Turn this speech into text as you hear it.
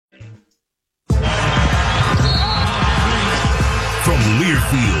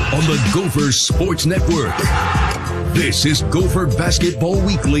Learfield on the Gopher Sports Network. This is Gopher Basketball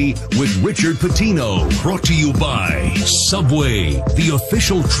Weekly with Richard Pitino, brought to you by Subway, the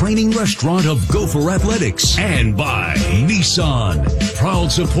official training restaurant of Gopher Athletics, and by Nissan, proud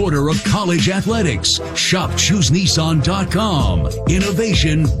supporter of college athletics. Shop ChooseNissan.com.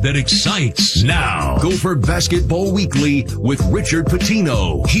 Innovation that excites. Now, Gopher Basketball Weekly with Richard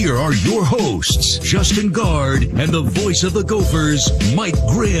Pitino. Here are your hosts, Justin Guard and the voice of the Gophers, Mike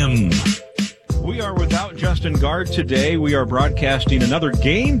Grimm. We are without Justin Guard today. We are broadcasting another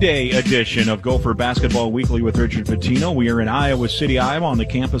game day edition of Gopher Basketball Weekly with Richard Pitino. We are in Iowa City, Iowa, on the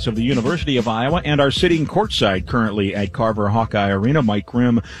campus of the University of Iowa, and are sitting courtside currently at Carver Hawkeye Arena. Mike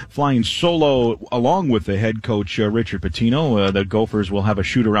Grimm flying solo along with the head coach, Richard Pitino. The Gophers will have a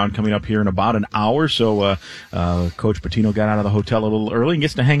shoot-around coming up here in about an hour, so Coach Pitino got out of the hotel a little early and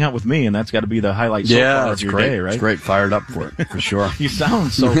gets to hang out with me, and that's got to be the highlight so far of your day, right? It's great. Fired up for it, for sure. You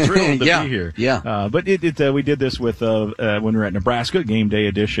sound so thrilled to be here. Yeah. But we did this with when we were at Nebraska, game day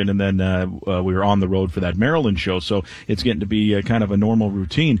edition, and then we were on the road for that Maryland show, so it's getting to be kind of a normal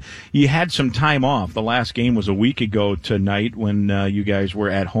routine. You had some time off. The last game was a week ago tonight when you guys were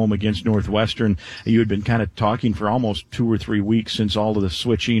at home against Northwestern. You had been kind of talking for almost 2 or 3 weeks since all of the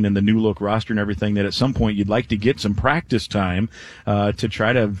switching and the new look roster and everything that at some point you'd like to get some practice time to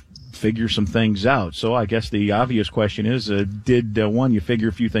try to figure some things out. So I guess the obvious question is, did you figure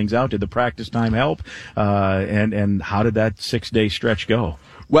a few things out? Did the practice time help? And how did that 6-day stretch go?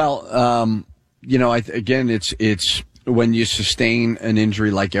 Well, again, it's when you sustain an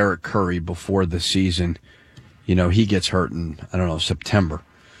injury like Eric Curry before the season, he gets hurt in, September.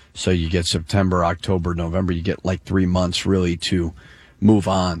 So you get September, October, November, you get like 3 months really to move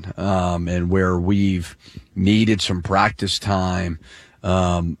on. And where we've needed some practice time,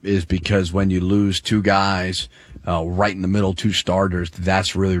 is because when you lose two guys right in the middle, two starters,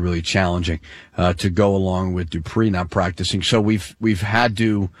 that's really, really challenging to go along with Dupree not practicing. So we've had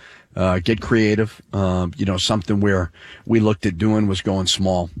to get creative. Something where we looked at doing was going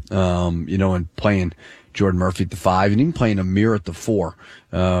small, and playing Jordan Murphy at the 5 and even playing Amir at the 4.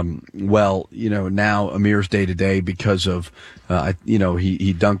 Now Amir's day to day because of, he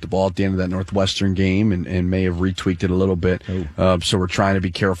dunked the ball at the end of that Northwestern game and may have retweaked it a little bit. So we're trying to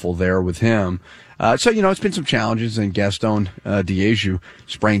be careful there with him. It's been some challenges, and Gaston Diédhiou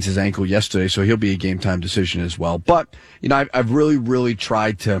sprains his ankle yesterday, so he'll be a game time decision as well. But, I've really, really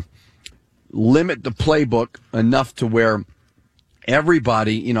tried to limit the playbook enough to where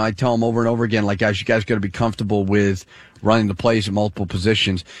everybody, I tell them over and over again, like, guys, you guys got to be comfortable with running the plays in multiple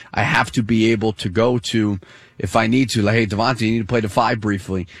positions. I have to be able to go to, if I need to, like, hey, Devontae, you need to play the 5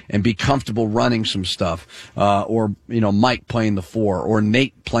 briefly and be comfortable running some stuff. Or Mike playing the 4 or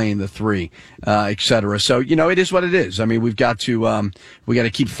Nate playing the 3, et cetera. So, it is what it is. I mean, we got to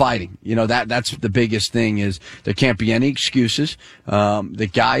keep fighting. That's the biggest thing is there can't be any excuses. The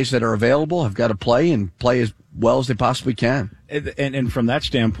guys that are available have got to play and play as well as they possibly can. And from that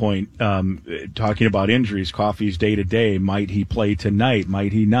standpoint, talking about injuries, Coffey's day to day. Might he play tonight?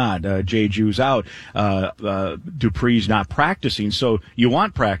 Might he not? Diédhiou's out. Dupree's not practicing. So you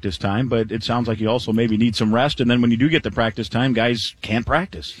want practice time, but it sounds like you also maybe need some rest. And then when you do get the practice time, guys can't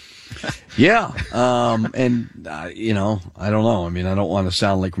practice. Yeah. I don't know. I mean, I don't want to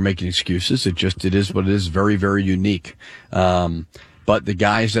sound like we're making excuses. It is what it is. Very, very unique. But the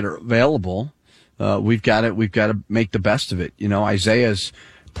guys that are available, we've got to make the best of it. Isaiah's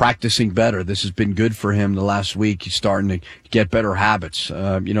practicing better. This has been good for him the last week. He's starting to get better habits.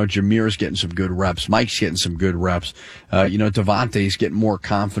 Jameer's getting some good reps. Mike's getting some good reps. Devontae's getting more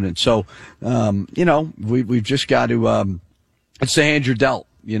confident. So, we've just got to, it's the hand you're dealt,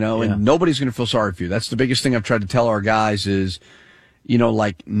 and nobody's going to feel sorry for you. That's the biggest thing I've tried to tell our guys is,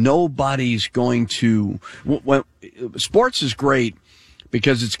 nobody's going to, sports is great,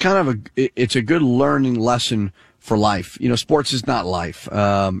 because it's kind of it's a good learning lesson for life. Sports is not life.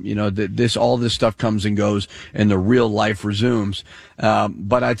 All this stuff comes and goes and the real life resumes.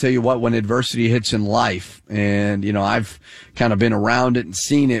 But I tell you what, when adversity hits in life, and, I've kind of been around it and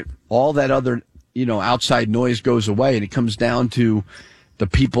seen it, all that other, outside noise goes away, and it comes down to the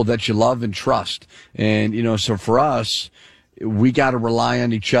people that you love and trust. And, so for us, we got to rely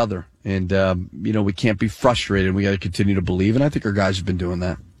on each other. And, we can't be frustrated. We got to continue to believe. And I think our guys have been doing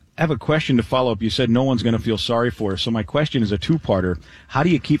that. I have a question to follow up. You said no one's going to feel sorry for us. So my question is a two-parter. How do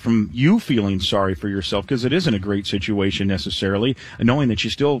you keep from you feeling sorry for yourself? Because it isn't a great situation necessarily, knowing that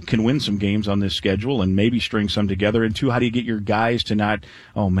you still can win some games on this schedule and maybe string some together. And two, how do you get your guys to not,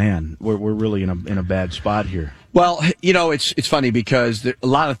 oh man, we're really in a bad spot here? Well, it's funny because a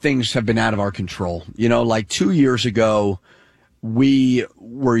lot of things have been out of our control. Like 2 years ago, we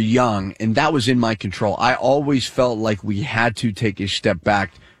were young, and that was in my control. I always felt like we had to take a step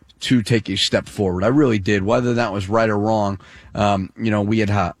back to take a step forward. I really did, whether that was right or wrong. We had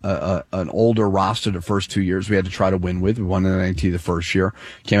an older roster the first 2 years we had to try to win with. We won the NIT the first year,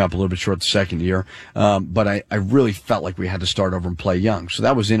 came up a little bit short the second year. But I really felt like we had to start over and play young. So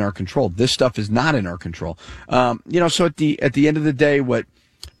that was in our control. This stuff is not in our control. So at the end of the day,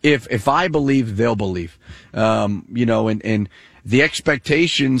 if I believe, they'll believe. And the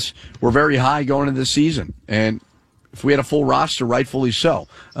expectations were very high going into the season. And if we had a full roster, rightfully so.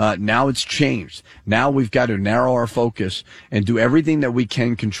 Now it's changed. Now we've got to narrow our focus and do everything that we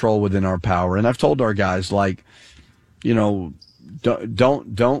can control within our power. And I've told our guys, don't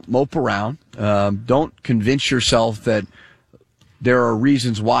mope around. Don't convince yourself that there are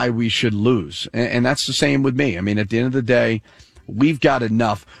reasons why we should lose. And that's the same with me. I mean, at the end of the day, we've got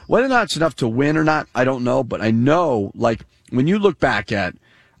enough. Whether or not it's enough to win or not, I don't know. But I know, when you look back at,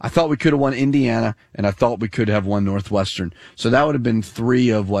 I thought we could have won Indiana, and I thought we could have won Northwestern. So that would have been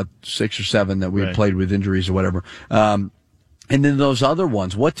 3 of, 6 or 7 that we had played with injuries or whatever. And then those other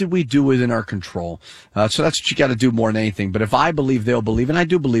ones, what did we do within our control? So that's what you got to do more than anything. But if I believe, they'll believe, and I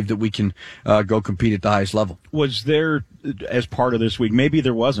do believe that we can go compete at the highest level. Was there, as part of this week, maybe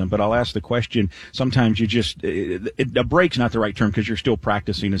there wasn't, but I'll ask the question, sometimes you just, a break's not the right term because you're still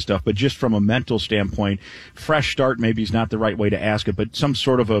practicing and stuff, but just from a mental standpoint, fresh start maybe is not the right way to ask it, but some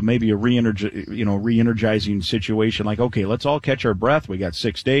sort of maybe a re-energizing situation, like, okay, let's all catch our breath. We got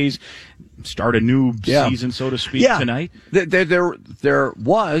 6 days, start a new season, so to speak, tonight. There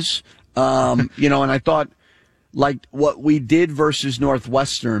was, and I thought, what we did versus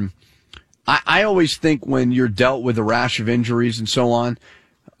Northwestern, I always think when you're dealt with a rash of injuries and so on,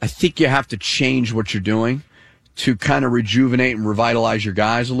 I think you have to change what you're doing to kind of rejuvenate and revitalize your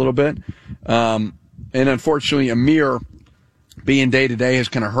guys a little bit. And unfortunately, Amir being day-to-day has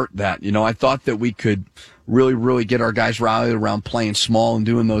kind of hurt that. I thought that we could really, really get our guys rallied around playing small and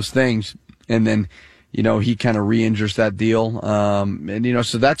doing those things. And then, he kind of re-injures that deal.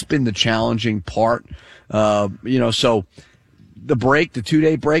 So that's been the challenging part. So the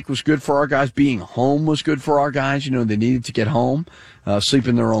 2-day break was good for our guys. Being home was good for our guys. They needed to get home, sleep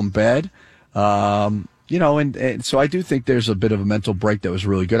in their own bed. And so I do think there's a bit of a mental break that was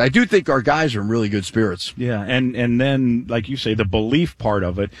really good. I do think our guys are in really good spirits. Yeah, and then, like you say, the belief part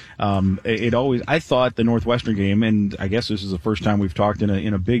of it, I thought the Northwestern game, and I guess this is the first time we've talked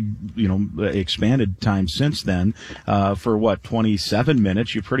in a big, expanded time since then, for 27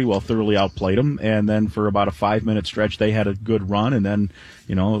 minutes, you pretty well thoroughly outplayed them, and then for about a 5-minute stretch, they had a good run, and then,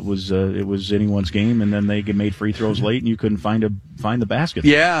 it was anyone's game, and then they made free throws late, and you couldn't find the basket.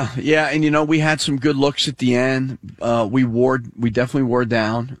 Yeah, and we had some good looks at the end. We definitely wore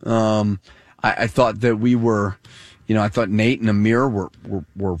down. I thought that we were, I thought Nate and Amir were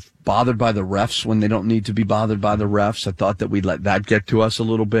bothered by the refs when they don't need to be bothered by the refs. I thought that we'd let that get to us a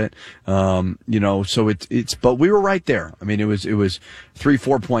little bit. So but we were right there. I mean, it was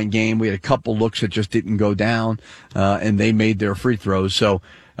 3-4 point game. We had a couple looks that just didn't go down, and they made their free throws. So,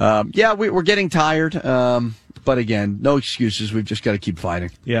 we're getting tired. But again, no excuses. We've just got to keep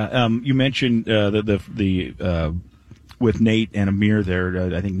fighting. Yeah. You mentioned the with Nate and Amir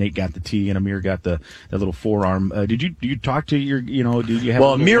there. I think Nate got the tee and Amir got the little forearm. Did you talk to your? Did you have?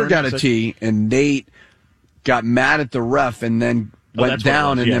 Well, Amir got a tee and Nate got mad at the ref and then went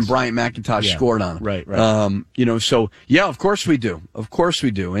down, and then Bryant McIntosh scored on him. Right. So of course we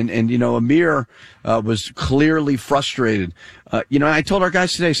do. And Amir was clearly frustrated. And I told our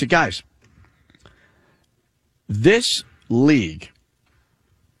guys today, I said, guys, this league,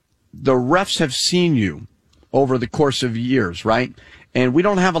 the refs have seen you over the course of years, right? And we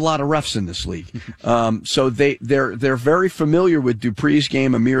don't have a lot of refs in this league. So they're very familiar with Dupree's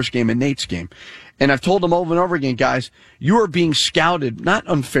game, Amir's game, and Nate's game. And I've told them over and over again, guys, you are being scouted, not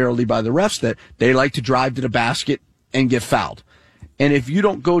unfairly by the refs, that they like to drive to the basket and get fouled. And if you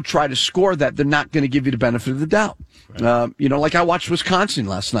don't go try to score that, they're not going to give you the benefit of the doubt. Right. Like I watched Wisconsin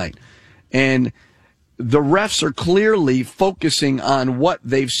last night, and the refs are clearly focusing on what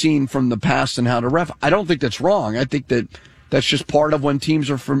they've seen from the past and how to ref. I don't think that's wrong. I think that that's just part of when teams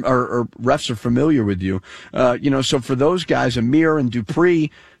or refs are familiar with you. So for those guys, Amir and Dupree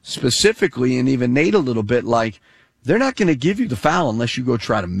specifically, and even Nate a little bit, they're not going to give you the foul unless you go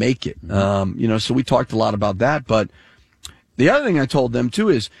try to make it. So we talked a lot about that. But the other thing I told them too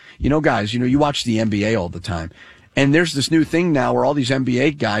is, guys, you watch the NBA all the time. And there's this new thing now where all these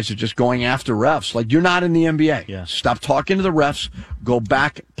NBA guys are just going after refs. Like, you're not in the NBA. Yeah. Stop talking to the refs. Go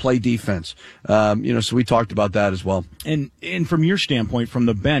back, play defense. So we talked about that as well. And from your standpoint, from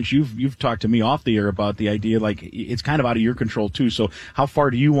the bench, you've talked to me off the air about the idea, like, it's kind of out of your control too. So how far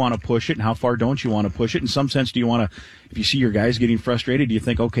do you want to push it, and how far don't you want to push it? In some sense, do you want to, if you see your guys getting frustrated, do you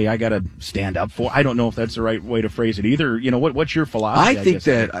think, okay, I got to stand up for? I don't know if that's the right way to phrase it either. What's your philosophy?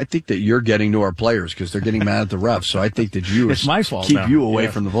 I think that you're getting to our players because they're getting mad at the refs. So I think that it's my fault. Keep you away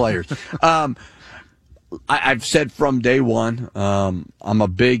from the players. I've said from day one, I'm a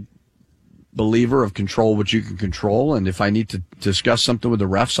big believer of control what you can control, and if I need to discuss something with the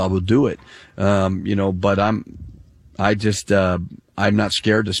refs, I will do it. But I'm not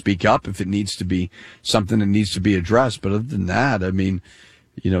scared to speak up if it needs to be something that needs to be addressed. But other than that, I mean,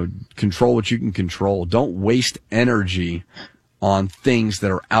 control what you can control. Don't waste energy on things that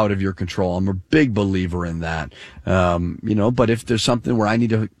are out of your control. I'm a big believer in that. But if there's something where I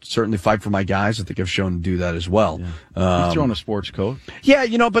need to certainly fight for my guys, I think I've shown to do that as well. Yeah. You've thrown a sports coat. Yeah,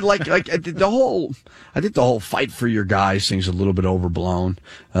 but like I think the whole fight for your guys thing's a little bit overblown.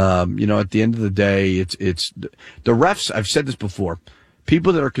 At the end of the day, it's the refs. I've said this before.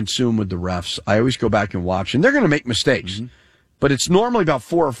 People that are consumed with the refs, I always go back and watch, and they're going to make mistakes, but it's normally about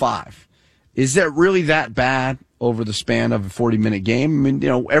 4 or 5. Is that really that bad over the span of a 40-minute game? I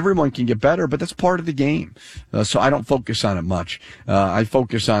mean, everyone can get better, but that's part of the game. So I don't focus on it much. I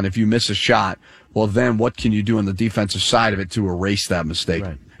focus on if you miss a shot, well, then what can you do on the defensive side of it to erase that mistake?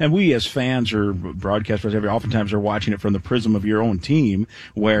 Right. And we as fans or broadcasters, oftentimes are watching it from the prism of your own team,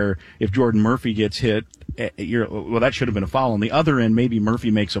 where if Jordan Murphy gets hit, that should have been a foul. On the other end, maybe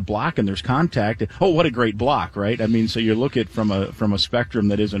Murphy makes a block and there's contact. Oh, what a great block, right? I mean, so you look at from a spectrum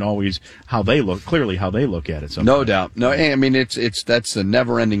that isn't always clearly how they look at it. Sometimes. No doubt. No, I mean, that's a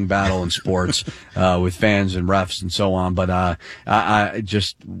never-ending battle in sports with fans and refs and so on. But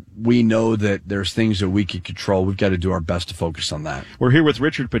we know that there's things that we can control. We've got to do our best to focus on that. We're here with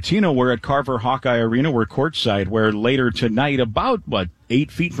Richard Pitino. We're at Carver Hawkeye Arena. We're courtside, where later tonight, about 8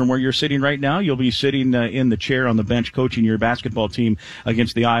 feet from where you're sitting right now, you'll be sitting in the chair on the bench coaching your basketball team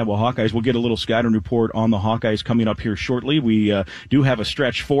against the Iowa Hawkeyes. We'll get a little scouting report on the Hawkeyes coming up here shortly. We do have a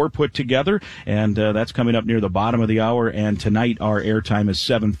stretch 4 put together, and that's coming up near the bottom of the hour. And tonight our airtime is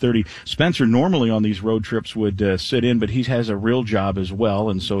 7:30. Spencer normally on these road trips would sit in, but he has a real job as well,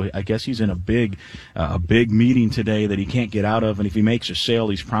 and so I guess he's in a big meeting today that he can't get out of. And if he makes a sale,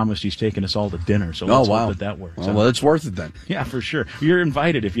 he's promised he's taking us all to dinner. So let's hope that works. Well, it's worth it then. Yeah, for sure. You're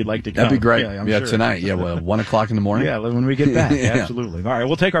invited if you'd like to come. That'd be great. Yeah, sure. Tonight. Yeah, 1 o'clock in the morning. Yeah, when we get back. Yeah. Absolutely. All right,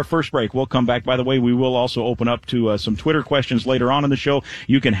 we'll take our first break. We'll come back. By the way, we will also open up to some Twitter questions later on in the show.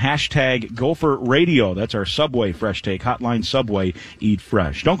 You can hashtag Gopher Radio. That's our Subway Fresh Take hotline. Subway, eat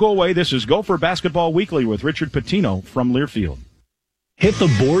fresh. Don't go away. This is Gopher Basketball Weekly with Richard Pitino from Learfield. Hit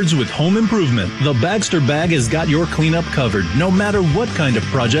the boards with home improvement. The Bagster Bag has got your cleanup covered, no matter what kind of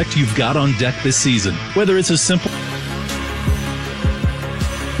project you've got on deck this season. Whether it's a simple...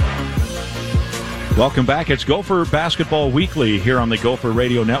 Welcome back. It's Gopher Basketball Weekly here on the Gopher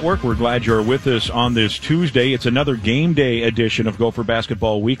Radio Network. We're glad you're with us on this Tuesday. It's another game day edition of Gopher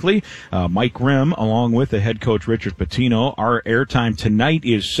Basketball Weekly. Mike Grimm, along with the head coach Richard Pitino. Our airtime tonight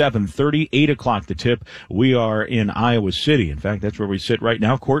is 7:30, 8 o'clock the tip. We are in Iowa City. In fact, that's where we sit right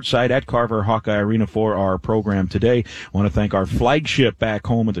now, courtside at Carver Hawkeye Arena for our program today. I want to thank our flagship back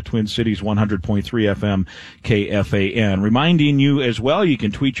home at the Twin Cities, 100.3 FM KFAN. Reminding you as well, you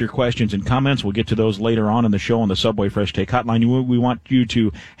can tweet your questions and comments. We'll get to those later on in the show on the Subway Fresh Take hotline. We want you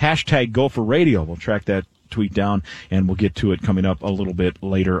to hashtag Gopher Radio. We'll track that tweet down, and we'll get to it coming up a little bit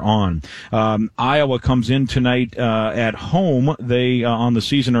later on. Iowa comes in tonight at home. They on the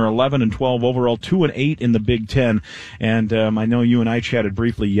season are 11-12 overall, 2-8 in the Big Ten. And I know you and I chatted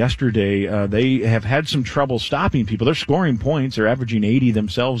briefly yesterday. They have had some trouble stopping people. They're scoring points. They're averaging 80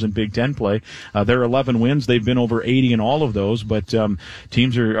 themselves in Big Ten play. Their 11 wins, they've been over 80 in all of those. But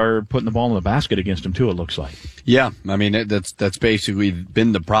teams are putting the ball in the basket against them too, it looks like. Yeah, I mean that's basically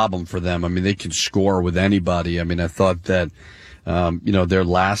been the problem for them. I mean, they can score with anybody. I mean, I thought that their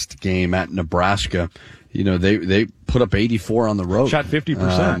last game at Nebraska, they put up 84 on the road, shot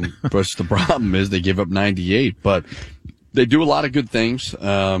 50%. But the problem is they give up 98. But they do a lot of good things.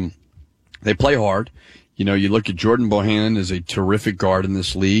 They play hard. You look at Jordan Bohannon as a terrific guard in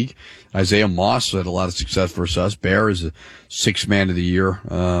this league. Isaiah Moss had a lot of success versus us. Bear is a 6th man of the year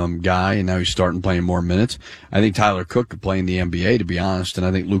guy, and now he's starting playing more minutes. I think Tyler Cook could play in the NBA, to be honest, and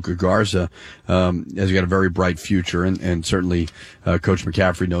I think Luka Garza has got a very bright future, and certainly Coach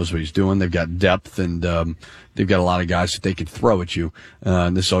McCaffrey knows what he's doing. They've got depth, and they've got a lot of guys that they can throw at you,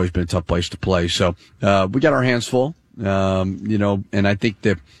 and this has always been a tough place to play. So we got our hands full, and I think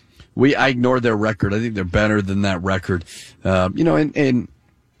that I ignored their record. I think they're better than that record. And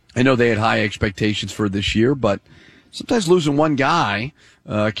I know they had high expectations for this year, but sometimes losing one guy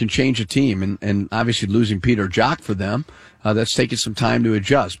can change a team. And obviously losing Peter Jock for them, that's taken some time to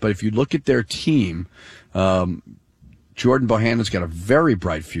adjust. But if you look at their team, Jordan Bohannon's got a very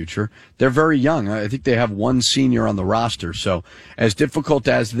bright future. They're very young. I think they have one senior on the roster. So as difficult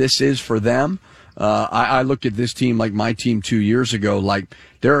as this is for them, I look at this team like my team 2 years ago. Like,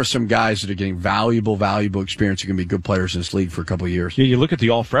 there are some guys that are getting valuable experience who can be good players in this league for a couple of years. Yeah, you look at the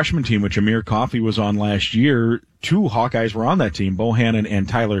all-freshman team, which Amir Coffey was on last year. 2 Hawkeyes were on that team, Bohannon and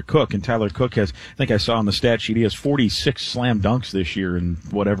Tyler Cook. And Tyler Cook has, I think I saw on the stat sheet, he has 46 slam dunks this year and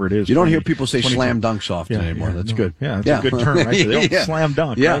whatever it is. You don't hear people say slam dunks often anymore. Yeah, That's good. Yeah, that's a good term, right? They don't slam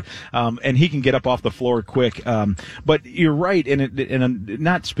dunk, right? And he can get up off the floor quick. But you're right, and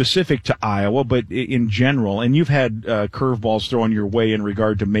not specific to Iowa, but in general. And you've had curveballs thrown your way in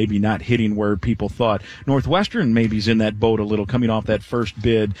regard to maybe not hitting where people thought. Northwestern maybe's in that boat a little, coming off that first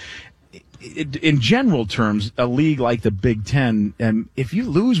bid. In general terms, a league like the Big Ten, if you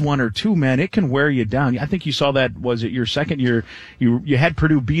lose one or two, man, it can wear you down. I think you saw that, was it your second year? You had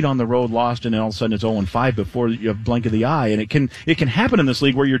Purdue beat on the road, lost, and then all of a sudden it's 0-5 before you blink of the eye. And it can happen in this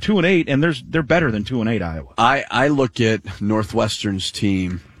league where you're 2-8, and they're better than 2-8 Iowa. I look at Northwestern's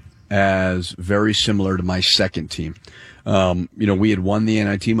team as very similar to my second team. We had won the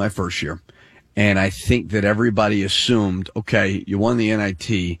NIT my first year, and I think that everybody assumed, okay, you won the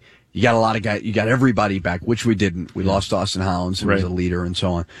NIT. You got a lot of guys, you got everybody back, which we didn't. We lost Austin Hollins, who was a leader and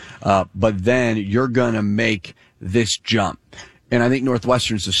so on. But then you're going to make this jump. And I think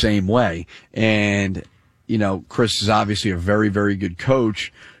Northwestern's the same way. And, Chris is obviously a very, very good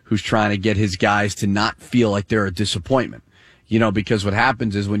coach who's trying to get his guys to not feel like they're a disappointment. Because what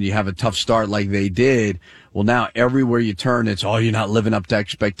happens is when you have a tough start like they did, well, now everywhere you turn, it's, you're not living up to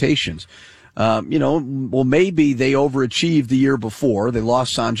expectations. Maybe they overachieved the year before. They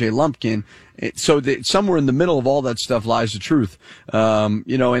lost Sanjay Lumpkin. So somewhere in the middle of all that stuff lies the truth.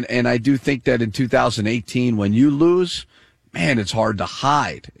 And I do think that in 2018, when you lose, man, it's hard to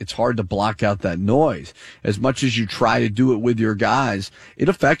hide. It's hard to block out that noise. As much as you try to do it with your guys, it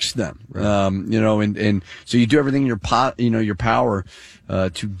affects them. Right. And so you do everything in your power,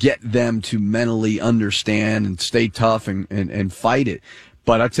 to get them to mentally understand and stay tough and fight it.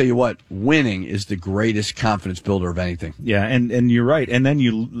 But I tell you what, winning is the greatest confidence builder of anything. Yeah, and you're right. And then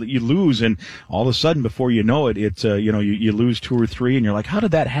you lose, and all of a sudden, before you know it, it's you lose 2 or 3, and you're like, how did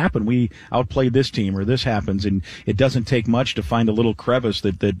that happen? We outplayed this team, or this happens, and it doesn't take much to find a little crevice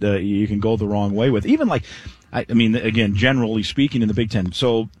that you can go the wrong way with. Even like, again, generally speaking, in the Big Ten.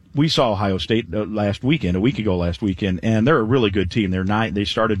 So we saw Ohio State a week ago last weekend, and they're a really good team. They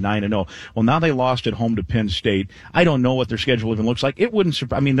started 9-0. Well, now they lost at home to Penn State. I don't know what their schedule even looks like. It wouldn't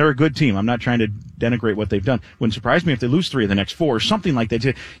surprise. They're a good team. I'm not trying to denigrate what they've done. Wouldn't surprise me if they lose 3 of the next 4 or something like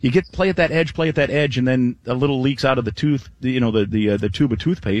that. You play at that edge, and then a little leaks out of the tooth, the tube of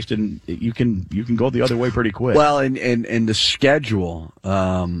toothpaste, and you can go the other way pretty quick. Well, and the schedule,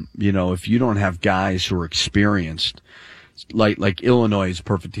 if you don't have guys who are experienced, like Illinois is a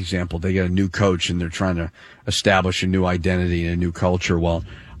perfect example. They got a new coach and they're trying to establish a new identity and a new culture. Well,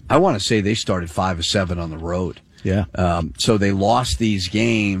 I want to say they started 5-7 on the road. Yeah. So they lost these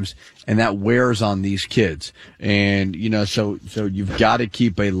games, and that wears on these kids. And, so you've got to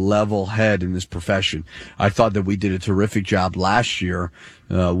keep a level head in this profession. I thought that we did a terrific job last year,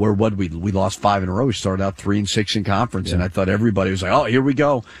 where we lost 5 in a row. We started out 3-6 in conference, and I thought everybody was like, oh, here we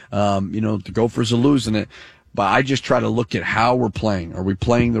go. The Gophers are losing it. But I just try to look at how we're playing. Are we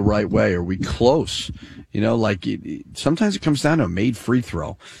playing the right way? Are we close? Sometimes it comes down to a made free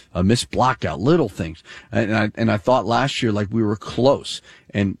throw, a missed block out, little things. And I thought last year, we were close,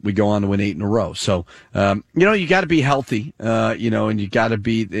 and we go on to win 8 in a row. So, you got to be healthy, and you got to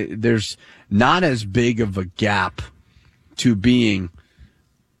be, there's not as big of a gap to being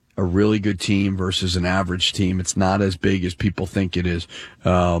a really good team versus an average team. It's not as big as people think it is,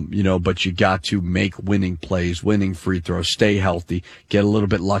 but you got to make winning plays, winning free throws, stay healthy, get a little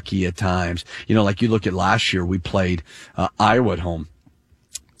bit lucky at times. Like you look at last year, we played Iowa at home,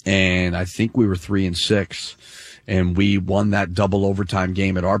 and I think we were 3-6. and we won that double overtime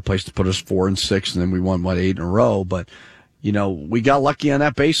game at our place to put us 4-6, and then we won 8 in a row. But we got lucky on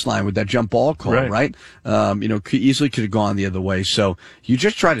that baseline with that jump ball call, right? Easily could have gone the other way. So you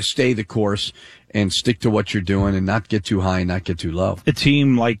just try to stay the course and stick to what you're doing and not get too high and not get too low. A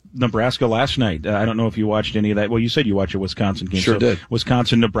team like Nebraska last night, I don't know if you watched any of that. Well, you said you watched a Wisconsin game. Sure did.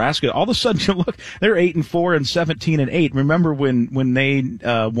 Wisconsin, Nebraska. All of a sudden, you look, they're 8-4 and 17-8. Remember when they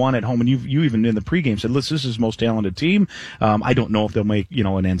won at home, and you even in the pregame said, "Listen, this is his most talented team. I don't know if they'll make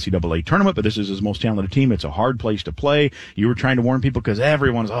an NCAA tournament, but this is his most talented team. It's a hard place to play." You were trying to warn people because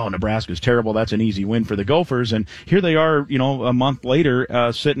everyone's, Nebraska's terrible. That's an easy win for the Gophers, and here they are, a month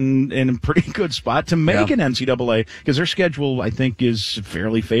later, sitting in a pretty good spot to make an NCAA, because their schedule, I think, is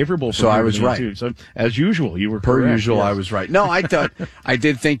fairly favorable. So I was right. Too. So as usual, you were per correct. usual. Yes. I was right. No, I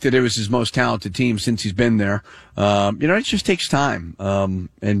did think that it was his most talented team since he's been there. It just takes time,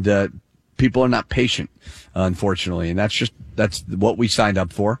 and people are not patient, unfortunately, and that's what we signed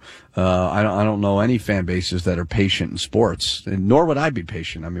up for. I don't know any fan bases that are patient in sports, and nor would I be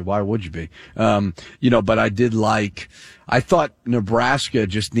patient. I mean, why would you be? But I thought Nebraska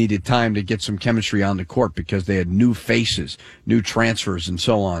just needed time to get some chemistry on the court because they had new faces, new transfers, and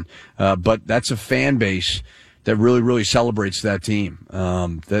so on. But that's a fan base that really, really celebrates that team.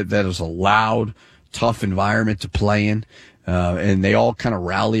 That is a loud, tough environment to play in. And they all kind of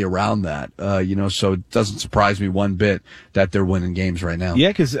rally around that, so it doesn't surprise me one bit that they're winning games right now. Yeah,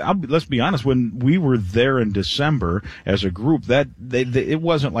 because let's be honest, when we were there in December as a group, it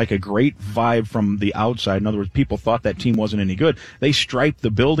wasn't like a great vibe from the outside. In other words, people thought that team wasn't any good. They striped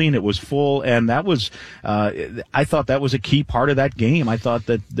the building; it was full, and that was, I thought that was a key part of that game. I thought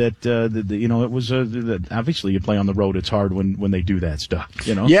that it was obviously you play on the road; it's hard when they do that stuff.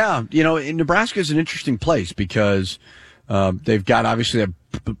 Yeah, Nebraska is an interesting place because. They've got obviously a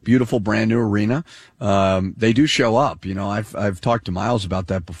beautiful brand new arena. They do show up. I've talked to Miles about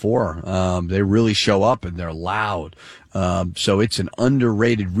that before. They really show up and they're loud. So it's an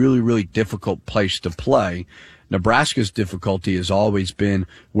underrated, really, really difficult place to play. Nebraska's difficulty has always been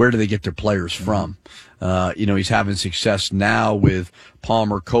where do they get their players from? He's having success now with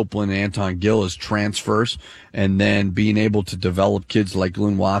Palmer, Copeland, and Anton Gill as transfers, and then being able to develop kids like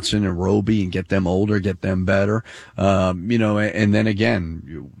Glynn Watson and Roby and get them older, get them better. And then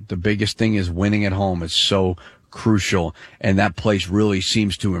again, the biggest thing is winning at home is so crucial, and that place really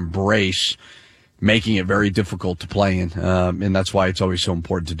seems to embrace making it very difficult to play in, and that's why it's always so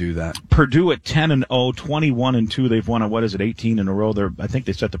important to do that. Purdue at 10-0, 21-2. They've won 18 in a row. I think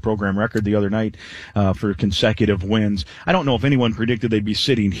they set the program record the other night for consecutive wins. I don't know if anyone predicted they'd be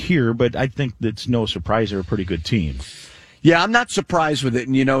sitting here, but I think it's no surprise they're a pretty good team. Yeah, I'm not surprised with it.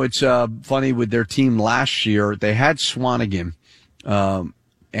 And it's funny with their team last year. They had Swanigan, and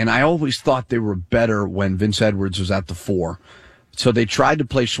I always thought they were better when Vince Edwards was at the 4. So they tried to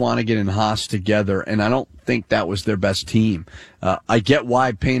play Swanigan and Haas together, and I don't think that was their best team. I get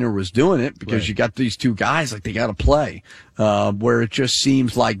why Painter was doing it, because you got these two guys, they got to play. Where it just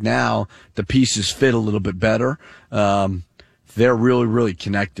seems like now the pieces fit a little bit better. They're really, really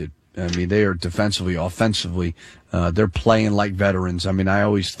connected. I mean, they are defensively, offensively. They're playing like veterans. I mean, I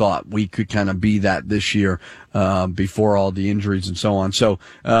always thought we could kind of be that this year, before all the injuries and so on. So,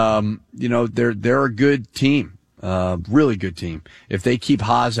 they're a good team. Really good team. If they keep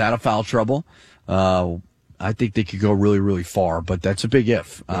Haas out of foul trouble, I think they could go really, really far, but that's a big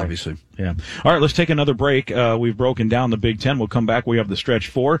if, obviously. Yeah. All right, let's take another break. We've broken down the Big Ten. We'll come back. We have the Stretch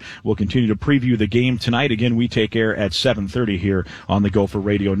 4. We'll continue to preview the game tonight. Again, we take air at 7:30 here on the Gopher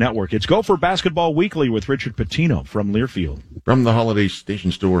Radio Network. It's Gopher Basketball Weekly with Richard Pitino from Learfield. From the Holiday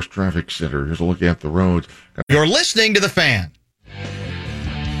Station Stores Traffic Center, here's a look at the roads. You're listening to The Fan.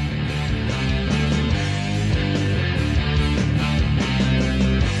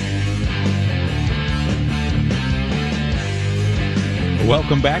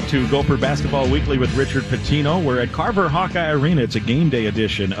 Welcome back to Gopher Basketball Weekly with Richard Pitino. We're at Carver Hawkeye Arena. It's a game day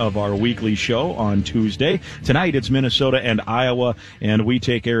edition of our weekly show on Tuesday. Tonight it's Minnesota and Iowa, and we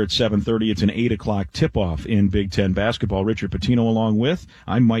take air at 7:30. It's an 8 o'clock tip-off in Big Ten basketball. Richard Pitino along with,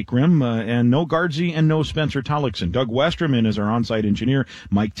 I'm Mike Grimm, and no Guardsy and no Spencer Tullochson. Doug Westerman is our on-site engineer.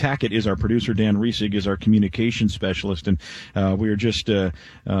 Mike Tackett is our producer. Dan Riesig is our communications specialist. And we are just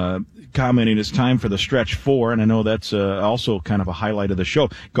commenting it's time for the Stretch 4, and I know that's also kind of a highlight of the the show.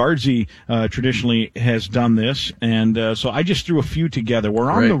 Guardsy traditionally has done this, and so I just threw a few together.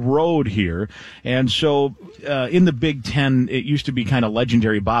 We're on the road here, and so in the Big Ten, it used to be kind of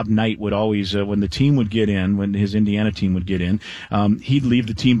legendary. Bob Knight would always, when the team would get in, when his Indiana team would get in, he'd leave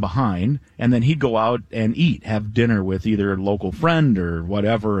the team behind, and then he'd go out and eat, have dinner with either a local friend or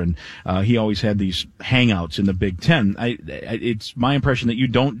whatever, and he always had these hangouts in the Big Ten. It's my impression that you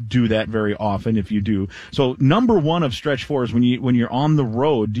don't do that very often, if you do. So number one of stretch four is when you're on the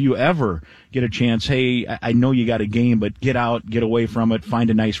road, do you ever get a chance, hey, I know you got a game, but get out, get away from it, find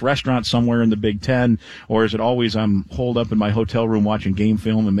a nice restaurant somewhere in the Big Ten, or is it always I'm holed up in my hotel room watching game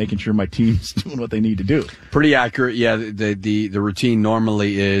film and making sure my team's doing what they need to do? Pretty accurate, yeah. The routine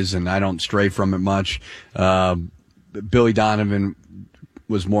normally is, and I don't stray from it much. Billy Donovan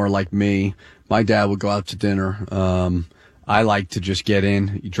was more like me. My dad would go out to dinner. I like to just get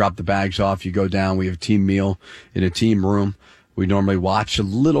in. You drop the bags off, you go down. We have a team meal in a team room. We normally watch a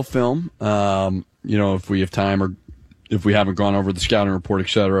little film, if we have time or if we haven't gone over the scouting report,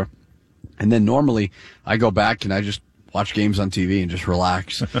 etc. And then normally I go back and I just watch games on TV and just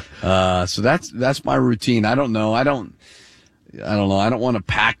relax. So that's my routine. I don't know. I don't want to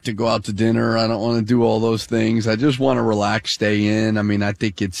pack to go out to dinner. I don't want to do all those things. I just want to relax, stay in. I mean, I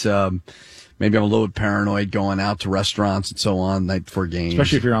think it's, maybe I'm a little bit paranoid going out to restaurants and so on night before games.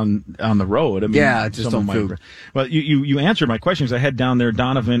 Especially if you're on the road. I mean, yeah, I just don't feel. Well, you answered my questions. I had down there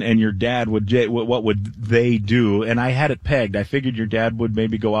Donovan and your dad what would they do? And I had it pegged. I figured your dad would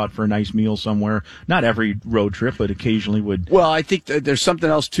maybe go out for a nice meal somewhere. Not every road trip, but occasionally would. Well, I think that there's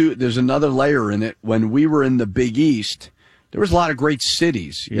something else too. There's another layer in it. When we were in the Big East, there was a lot of great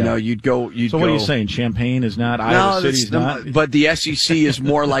cities. Yeah. So what are you saying? Champaign is not, Iowa City's not? But the SEC is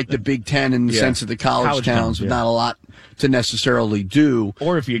more like the Big Ten in the sense of the college towns with not a lot to necessarily do.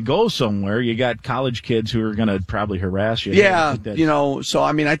 Or if you go somewhere, you got college kids who are going to probably harass you. Yeah, so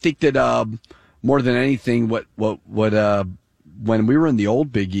I mean, I think that more than anything, what when we were in the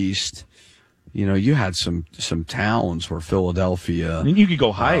old Big East, you had some towns where Philadelphia. I mean, you could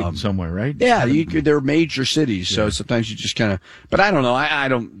go hide somewhere, right? Yeah, they're major cities, so sometimes you just kind of. But I don't know.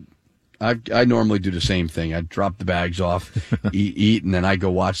 I normally do the same thing. I drop the bags off, eat, and then I go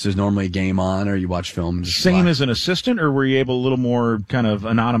watch. There's normally a game on, or you watch film. And just same watch. As an assistant, or were you able a little more kind of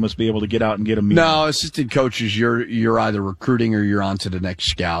anonymous, be able to get out and get a meal? No, assistant coaches, you're either recruiting or you're on to the next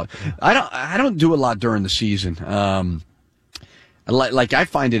scout. I don't do a lot during the season. Like I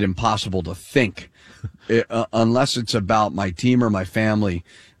find it impossible to think unless it's about my team or my family.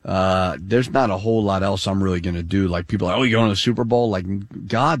 There's not a whole lot else I'm really going to do. Like people are, you going to the Super Bowl? Like,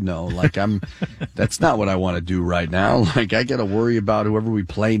 God, no. Like that's not what I want to do right now. Like I got to worry about whoever we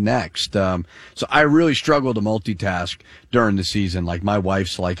play next. So I really struggle to multitask during the season. Like my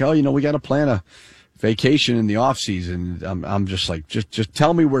wife's like, we got to plan a vacation in the off season. I'm just like, just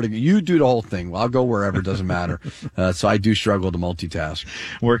tell me where to go. You do the whole thing. Well, I'll go wherever. It doesn't matter. So I do struggle to multitask.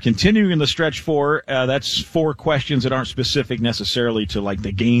 We're continuing the stretch four. That's 4 questions that aren't specific necessarily to like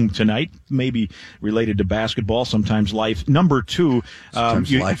the game tonight, maybe related to basketball, sometimes life. Number 2,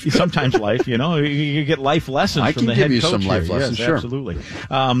 sometimes life, you get life lessons from the head coach. I can give you some life lessons. Yes, sure. Absolutely.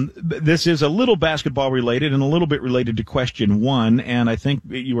 This is a little basketball related and a little bit related to question 1. And I think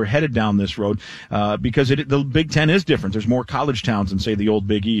you were headed down this road. Because the Big Ten is different. There's more college towns than, say, the old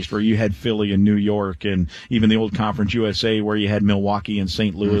Big East, where you had Philly and New York, and even the old Conference USA, where you had Milwaukee and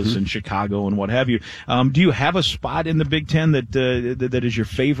St. Louis and Chicago and what have you. Do you have a spot in the Big Ten that is your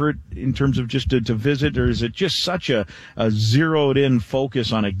favorite in terms of just to visit, or is it just such a zeroed-in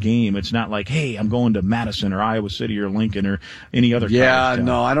focus on a game? It's not like, hey, I'm going to Madison or Iowa City or Lincoln or any other college town.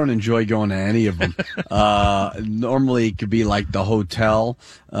 No, I don't enjoy going to any of them. Normally, it could be like the hotel,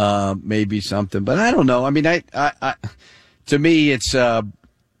 maybe something, but I don't know. I mean, I to me, it's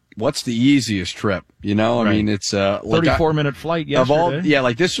what's the easiest trip? Right. I mean, it's 34-minute flight yesterday.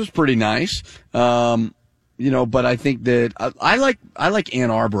 Like this was pretty nice. But I think that I like Ann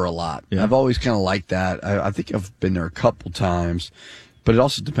Arbor a lot. Yeah. I've always kind of liked that. I think I've been there a couple times, but it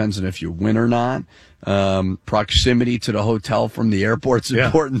also depends on if you win or not. Proximity to the hotel from the airport's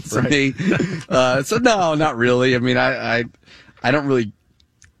important to me. So no, not really. I mean, I don't really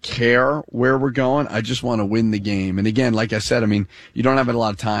care where we're going. I just want to win the game. And again, like I said, I mean, you don't have a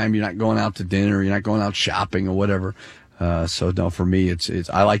lot of time. You're not going out to dinner. You're not going out shopping or whatever. So no, for me, it's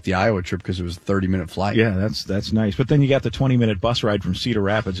I like the Iowa trip because it was a 30-minute flight. Yeah, that's nice. But then you got the 20-minute bus ride from Cedar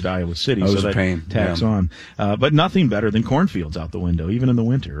Rapids to Iowa City. That was a pain. Tax on. But nothing better than cornfields out the window, even in the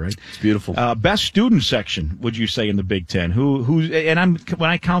winter, right? It's beautiful. Best student section, would you say, in the Big Ten? When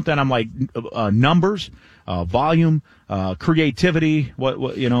I count that, I'm like numbers, volume, creativity.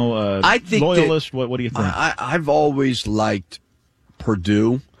 I think loyalist. What do you think? I've always liked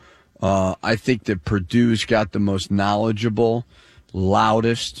Purdue. I think that Purdue's got the most knowledgeable,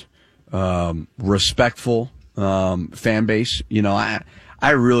 loudest, respectful fan base. You know, I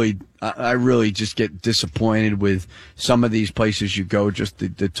really just get disappointed with some of these places you go, just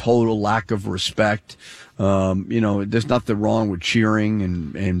the total lack of respect. You know, there's nothing wrong with cheering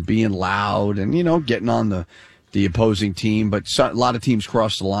and being loud and, you know, getting on the opposing team. But a lot of teams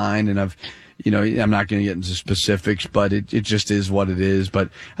cross the line, and I'm not going to get into specifics, but it just is what it is. But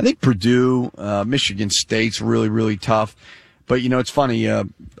I think Purdue, Michigan State's really, really tough. But, you know, it's funny.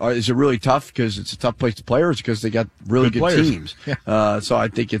 Is it really tough because it's a tough place to play, or is it because they got really good teams? Yeah. So I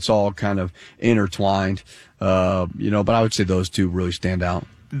think it's all kind of intertwined, you know, but I would say those two really stand out.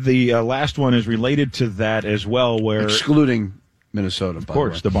 The last one is related to that as well, where excluding Minnesota, of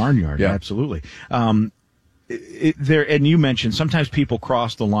course, the Barnyard. Yeah. Absolutely. There, and you mentioned sometimes people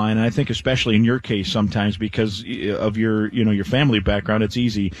cross the line, and I think especially in your case sometimes because of your family background, it's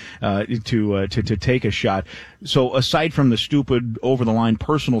easy to take a shot. So aside from the stupid over the line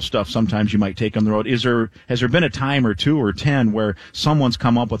personal stuff, sometimes you might take on the road. Has there been a time or 2 or 10 where someone's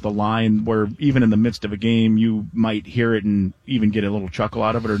come up with a line where even in the midst of a game you might hear it and even get a little chuckle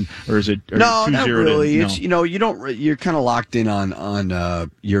out of it, or is it? No, not really. It's you're kind of locked in on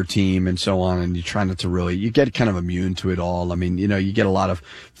your team and so on, and you try not to really. You get kind of immune to it all. I mean, you know, you get a lot of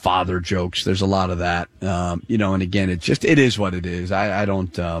father jokes. There's a lot of that, you know, and again, it is what it is. I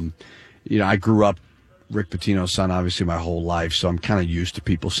don't, you know, I grew up Rick Pitino's son, obviously, my whole life, so I'm kind of used to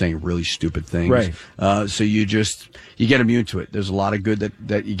people saying really stupid things. Right. So you get immune to it. There's a lot of good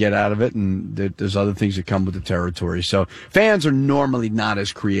that you get out of it, and there's other things that come with the territory. So fans are normally not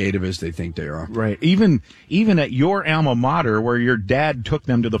as creative as they think they are. Right. Even at your alma mater, where your dad took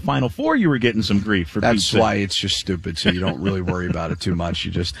them to the Final Four, you were getting some grief for That's why it's just stupid, so you don't really worry about it too much.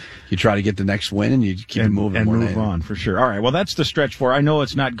 You try to get the next win, and you keep it moving. And move on, for sure. All right, well, that's the stretch 4. I know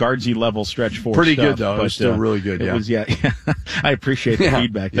it's not Guardsy level stretch 4 Pretty stuff, good, though. But, it's still really good, yeah. It was, yeah. I appreciate the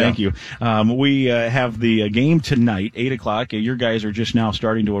feedback. Thank you. We have the game tonight, 8 o'clock. Your guys are just now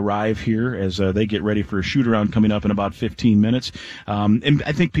starting to arrive here as they get ready for a shoot-around coming up in about 15 minutes. And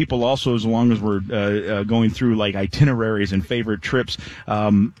I think people also, as long as we're going through, like, itineraries and favorite trips,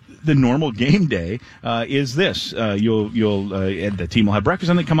 the normal game day is this. The team will have breakfast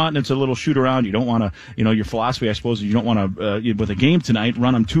and they come out and it's a little shoot around. You don't want to, your philosophy, I suppose, is you don't want to, with a game tonight,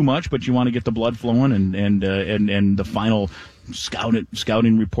 run them too much, but you want to get the blood flowing and the final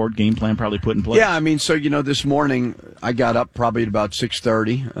scouting report, game plan probably put in place. Yeah, I mean, so, this morning I got up probably at about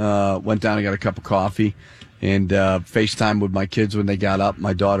 6:30, went down and got a cup of coffee. And FaceTime with my kids when they got up.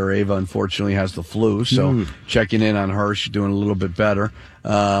 My daughter Ava, unfortunately, has the flu, so checking in on her. She's doing a little bit better.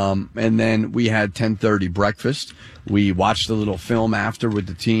 And then we had 10:30 breakfast. We watched a little film after with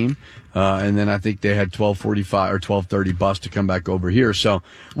the team. And then I think they had 12:45 or 12:30 bus to come back over here. So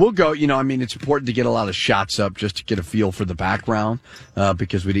we'll go. It's important to get a lot of shots up just to get a feel for the background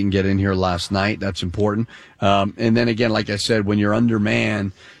because we didn't get in here last night. That's important. And then again, like I said, when you're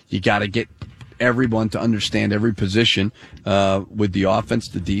undermanned, you got to get everyone to understand every position with the offense,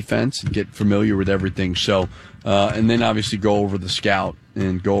 the defense, and get familiar with everything. So, and then obviously go over the scout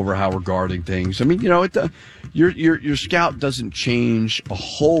and go over how we're guarding things. I mean, your scout doesn't change a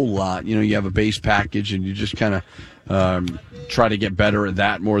whole lot. You have a base package, and you just kind of try to get better at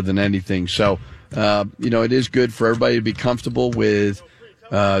that more than anything. So, it is good for everybody to be comfortable with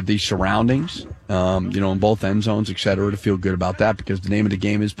the surroundings, in both end zones, et cetera, to feel good about that because the name of the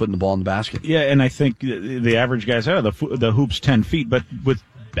game is putting the ball in the basket. Yeah, and I think the average guys, the hoop's 10 feet, but with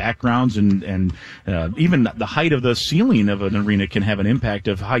backgrounds and even the height of the ceiling of an arena can have an impact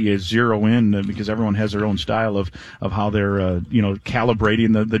of how you zero in because everyone has their own style of how they're,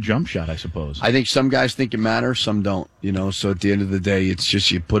 calibrating the jump shot, I suppose. I think some guys think it matters, some don't, so at the end of the day, it's just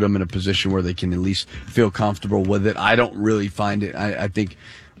you put them in a position where they can at least feel comfortable with it. I don't really find it. I think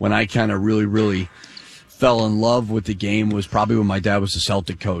when I kind of really, really fell in love with the game was probably when my dad was a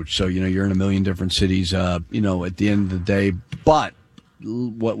Celtic coach. So, you're in a million different cities, at the end of the day, but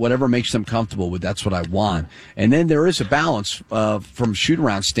whatever makes them comfortable with, that's what I want. And then there is a balance from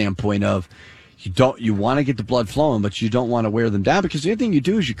shoot-around standpoint of you want to get the blood flowing, but you don't want to wear them down because the other thing you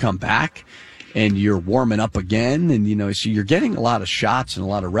do is you come back and you're warming up again, and so you're getting a lot of shots and a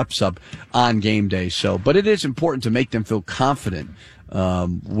lot of reps up on game day. So, but it is important to make them feel confident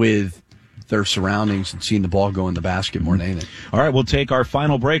with their surroundings and seeing the ball go in the basket more than anything. All right, we'll take our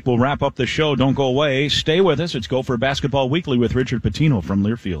final break. We'll wrap up the show. Don't go away. Stay with us. It's Gopher Basketball Weekly with Richard Pitino from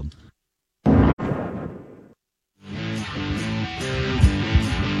Learfield.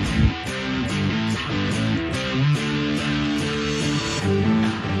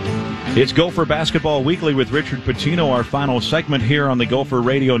 It's Gopher Basketball Weekly with Richard Pitino, our final segment here on the Gopher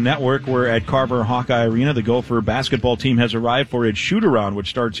Radio Network. We're at Carver Hawkeye Arena. The Gopher basketball team has arrived for its shoot-around, which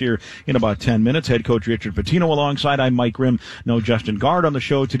starts here in about 10 minutes. Head coach Richard Pitino alongside. I'm Mike Grimm. No Justin Guard on the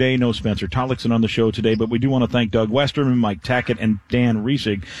show today. No Spencer Tollickson on the show today. But we do want to thank Doug Westerman, Mike Tackett, and Dan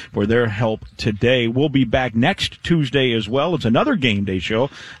Riesig for their help today. We'll be back next Tuesday as well. It's another game day show.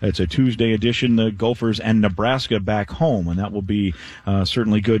 It's a Tuesday edition, the Gophers and Nebraska back home. And that will be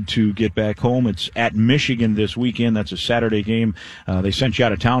certainly good to get back home. It's at Michigan this weekend. That's a Saturday game. They sent you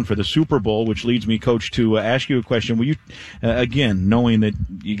out of town for the Super Bowl, which leads me, Coach, to ask you a question. Will you, again, knowing that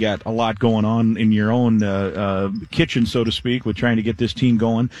you got a lot going on in your own kitchen, so to speak, with trying to get this team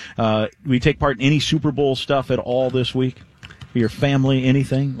going, will you take part in any Super Bowl stuff at all this week? For your family,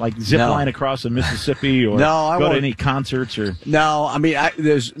 anything? Like zip line across the Mississippi or go to any concerts? Or No, I mean,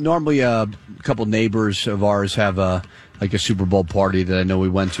 there's normally a couple neighbors of ours have a Super Bowl party that I know we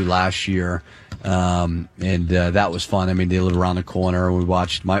went to last year, and that was fun. I mean, they live around the corner. We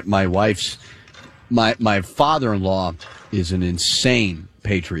watched my wife's my father-in-law is an insane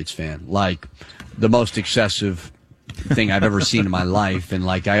Patriots fan, like the most excessive thing I've ever seen in my life. And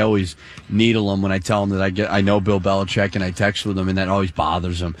like I always needle him when I tell him that I know Bill Belichick and I text with him, and that always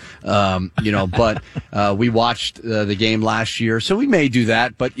bothers him. But we watched the game last year, so we may do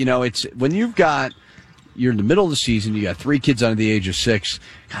that. But it's when you're in the middle of the season, you got 3 kids under the age of 6.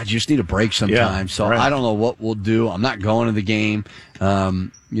 God, you just need a break sometimes. So right. I don't know what we'll do. I'm not going to the game.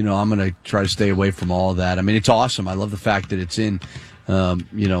 I'm going to try to stay away from all of that. I mean, it's awesome. I love the fact that it's in,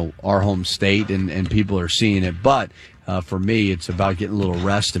 our home state and people are seeing it. But for me, it's about getting a little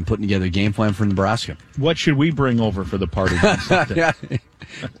rest and putting together a game plan for Nebraska. What should we bring over for the party?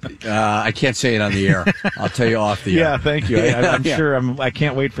 I can't say it on the air. I'll tell you off the air. Yeah, thank you. I'm sure. I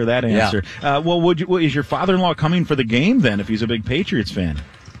can't wait for that answer. Yeah. Is your father-in-law coming for the game then? If he's a big Patriots fan,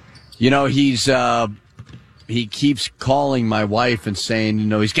 he keeps calling my wife and saying,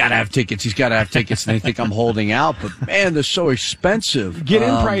 he's got to have tickets. He's got to have tickets, and they think I'm holding out. But man, they're so expensive.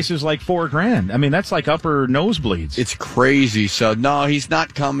 Get-in price is like $4,000. I mean, that's like upper nosebleeds. It's crazy. So no, he's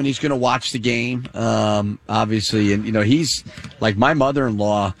not coming. He's going to watch the game, obviously. And he's like my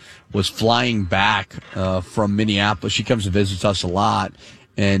mother-in-law was flying back from Minneapolis. She comes and visits us a lot,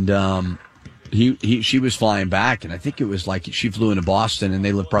 and she was flying back, and I think it was like she flew into Boston, and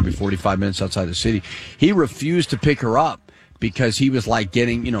they live probably 45 minutes outside the city. He refused to pick her up because he was like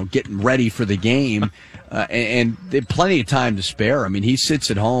getting ready for the game, and they had plenty of time to spare. I mean, he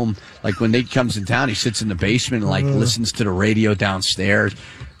sits at home, like when Nate comes in town, he sits in the basement and like listens to the radio downstairs.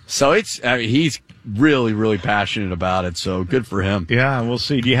 So he's really, really passionate about it. So good for him. Yeah, we'll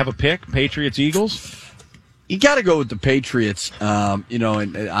see. Do you have a pick? Patriots, Eagles? You got to go with the Patriots,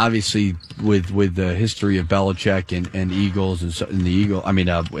 and obviously with the history of Belichick and Eagles and the Eagle. I mean,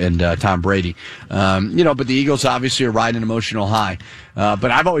 and Tom Brady. But the Eagles obviously are riding an emotional high.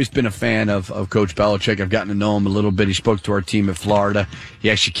 But I've always been a fan of Coach Belichick. I've gotten to know him a little bit. He spoke to our team at Florida. He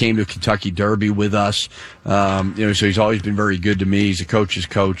actually came to Kentucky Derby with us. So he's always been very good to me. He's a coach's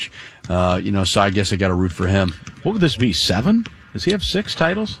coach. So I guess I got to root for him. What would this be? 7? Does he have 6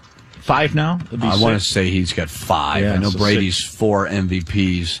 titles? 5 now? I want to say he's got 5. Yeah, I know so Brady's 6. 4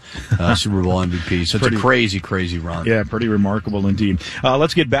 MVPs, Super Bowl MVPs. So it's a crazy, crazy run. Yeah, pretty remarkable indeed.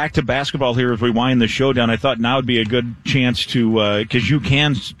 Let's get back to basketball here as we wind the show down. I thought now would be a good chance to, because you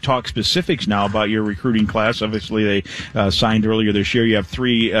can talk specifics now about your recruiting class. Obviously, they signed earlier this year. You have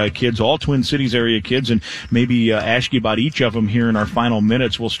 3 kids, all Twin Cities area kids, and maybe ask you about each of them here in our final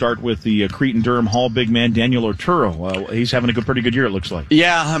minutes. We'll start with the Cretin-Durham Hall big man, Daniel Arturo. He's having a pretty good year, it looks like.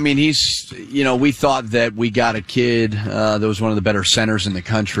 Yeah, I mean, we thought that we got a kid that was one of the better centers in the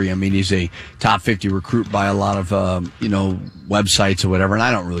country. I mean, he's a top 50 recruit by a lot of, websites or whatever. And I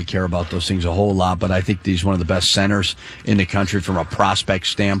don't really care about those things a whole lot, but I think he's one of the best centers in the country from a prospect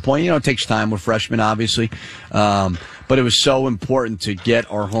standpoint. It takes time with freshmen, obviously. But it was so important to get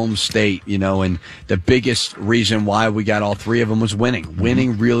our home state, and the biggest reason why we got all 3 of them was winning.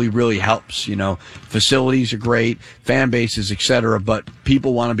 Winning really, really helps, Facilities are great, fan bases, etc., but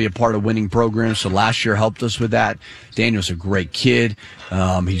people want to be a part of winning programs, so last year helped us with that. Daniel's a great kid.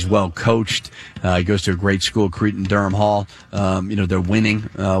 He's well coached. He goes to a great school, Cretin-Durham Hall. They're winning,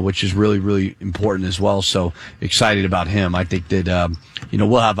 which is really, really important as well, so excited about him. I think that,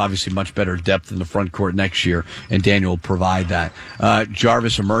 we'll have obviously much better depth in the front court next year, and Daniel will provide that.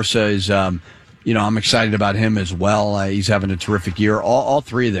 Jarvis Amersa is I'm excited about him as well. He's having a terrific year. All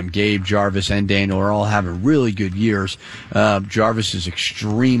three of them, Gabe, Jarvis, and Daniel, are all having really good years. Jarvis is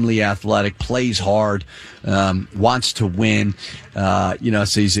extremely athletic, plays hard, wants to win. So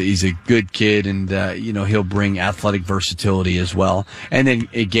he's a good kid, and he'll bring athletic versatility as well. And then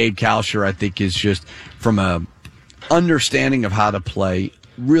Gabe Kalsher, I think, is just from a understanding of how to play.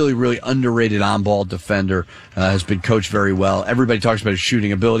 Really, really underrated on-ball defender, has been coached very well. Everybody talks about his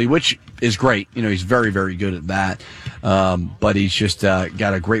shooting ability, which is great. He's very, very good at that. But he's just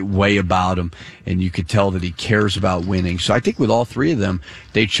got a great way about him, and you could tell that he cares about winning. So I think with all three of them,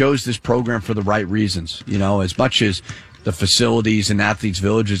 they chose this program for the right reasons. As much as the facilities and Athletes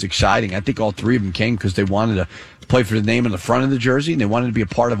Village is exciting, I think all three of them came because they wanted to play for the name on the front of the jersey, and they wanted to be a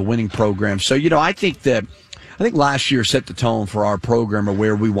part of a winning program. So, I think last year set the tone for our program of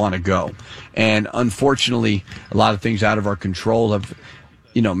where we want to go. And unfortunately, a lot of things out of our control have,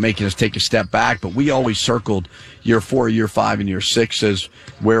 making us take a step back. But we always circled year 4, year 5, and year 6 as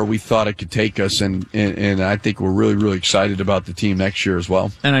where we thought it could take us. And I think we're really, really excited about the team next year as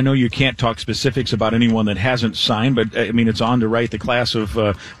well. And I know you can't talk specifics about anyone that hasn't signed, but it's on to write the class of,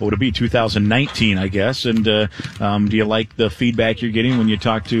 what would it be, 2019, I guess. And do you like the feedback you're getting when you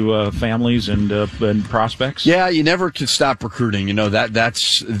talk to families and prospects? Yeah, you never can stop recruiting.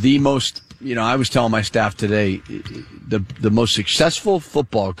 That's the most, I was telling my staff today, the most successful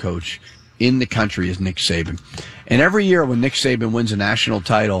football coach in the country is Nick Saban. And every year when Nick Saban wins a national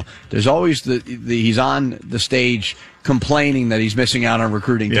title, there's always he's on the stage complaining that he's missing out on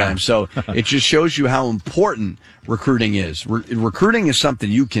recruiting time. So it just shows you how important recruiting is. Recruiting is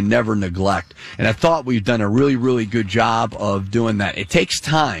something you can never neglect. And I thought we've done a really, really good job of doing that. It takes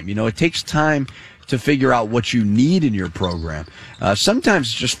time. It takes time to figure out what you need in your program. Sometimes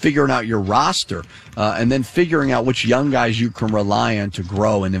it's just figuring out your roster and then figuring out which young guys you can rely on to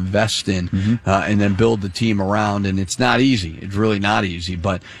grow and invest in and then build the team around. And it's not easy. It's really not easy,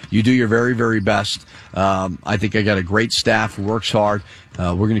 but you do your very, very best. I think I got a great staff who works hard.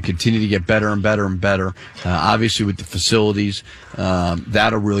 We're going to continue to get better and better and better. Obviously with the facilities,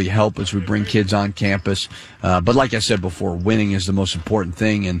 that'll really help as we bring kids on campus. But like I said before, winning is the most important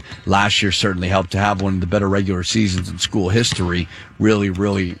thing. And last year certainly helped to have one of the better regular seasons in school history. Really,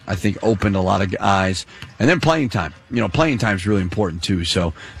 really, I think opened a lot of eyes. And then playing time. Playing time is really important too.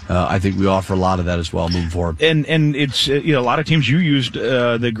 So I think we offer a lot of that as well moving forward. And it's a lot of teams. You used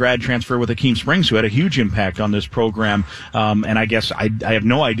the grad transfer with Akeem Springs, who had a huge impact on this program. And I guess I have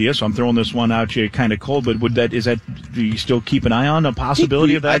no idea, so I'm throwing this one out to you kind of cold. But do you still keep an eye on a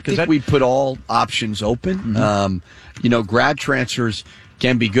possibility of that? I think we put all options open. Grad transfers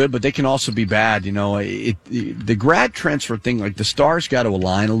can be good, but they can also be bad. The grad transfer thing, like the stars got to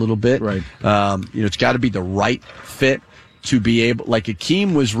align a little bit. Right. It's got to be the right fit to be able, like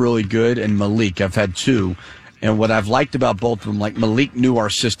Akeem was really good and Malik, I've had two. And what I've liked about both of them, like Malik knew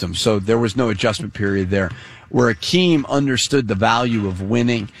our system, so there was no adjustment period there. Where Akeem understood the value of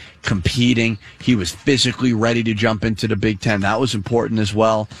winning, competing. He was physically ready to jump into the Big Ten. That was important as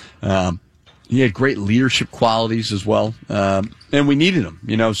well. He had great leadership qualities as well. And we needed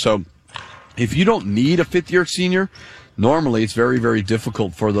him, so if you don't need a fifth-year senior, normally it's very, very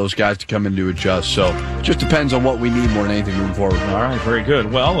difficult for those guys to come in to adjust. So it just depends on what we need more than anything moving forward. All right, very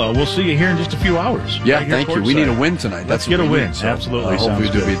good. Well, we'll see you here in just a few hours. Yeah, thank you. We need a win tonight. Let's get a win. Absolutely. Hopefully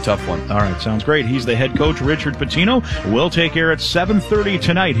it'll be a tough one. All right, sounds great. He's the head coach, Richard Pitino. We'll take air at 7:30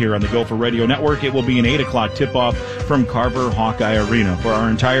 tonight here on the Gopher Radio Network. It will be an 8 o'clock tip-off from Carver Hawkeye Arena. For our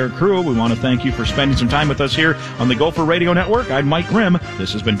entire crew, we want to thank you for spending some time with us here on the Gopher Radio Network. I'm Mike Grimm.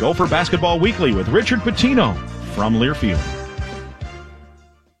 This has been Gopher Basketball Weekly with Richard Pitino from Learfield.